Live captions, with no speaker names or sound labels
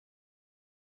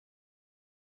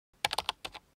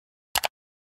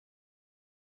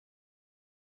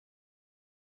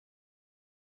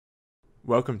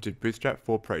Welcome to Bootstrap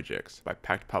 4 Projects by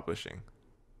Pact Publishing.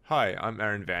 Hi, I'm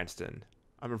Aaron Vanston.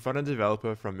 I'm a front-end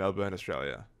developer from Melbourne,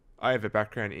 Australia. I have a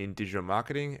background in digital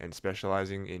marketing and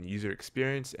specializing in user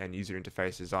experience and user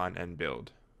interface design and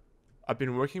build. I've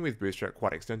been working with Bootstrap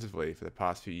quite extensively for the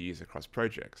past few years across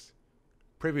projects.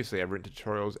 Previously, I've written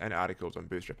tutorials and articles on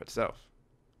Bootstrap itself.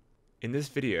 In this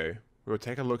video, we will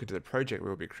take a look into the project we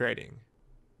will be creating.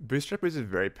 Bootstrap is a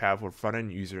very powerful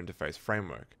front-end user interface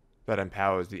framework that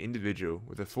empowers the individual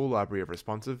with a full library of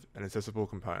responsive and accessible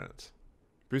components.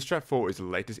 Bootstrap 4 is the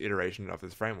latest iteration of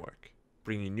this framework,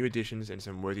 bringing new additions and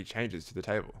some worthy changes to the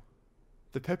table.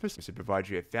 The purpose is to provide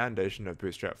you a foundation of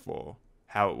Bootstrap 4,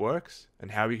 how it works,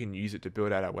 and how we can use it to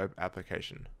build out our web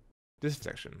application. This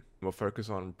section will focus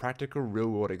on practical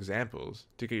real-world examples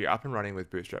to get you up and running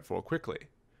with Bootstrap 4 quickly.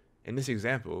 In this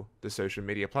example, the social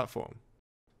media platform.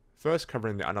 First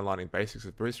covering the underlying basics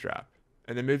of Bootstrap,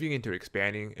 and then moving into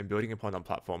expanding and building upon the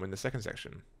platform in the second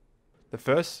section. The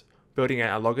first, building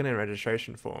out a login and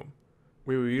registration form.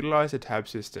 We will utilize the tab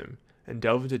system and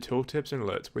delve into tooltips and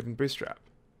alerts within Bootstrap.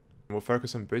 And we'll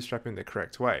focus on bootstrapping the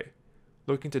correct way,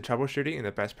 looking to troubleshooting and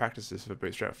the best practices for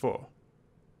Bootstrap 4.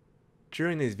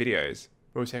 During these videos,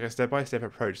 we will take a step-by-step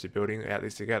approach to building out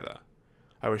these together.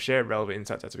 I will share relevant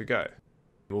insights as we go.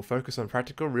 We'll focus on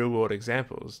practical real-world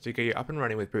examples to get you up and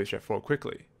running with Bootstrap 4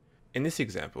 quickly. In this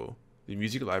example, the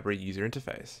music library user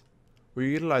interface.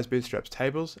 We utilize Bootstrap's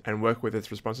tables and work with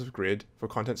its responsive grid for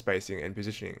content spacing and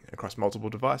positioning across multiple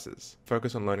devices.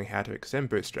 Focus on learning how to extend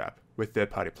Bootstrap with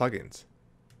third-party plugins.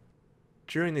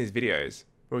 During these videos,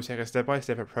 we will take a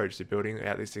step-by-step approach to building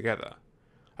out these together.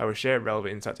 I will share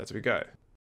relevant insights as we go.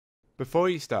 Before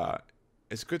you start,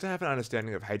 it's good to have an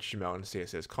understanding of HTML and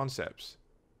CSS concepts.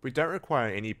 We don't require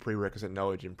any prerequisite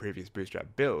knowledge in previous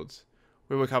Bootstrap builds.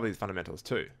 We will cover these fundamentals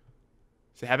too.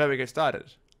 So how about we get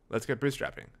started? Let's get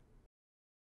bootstrapping.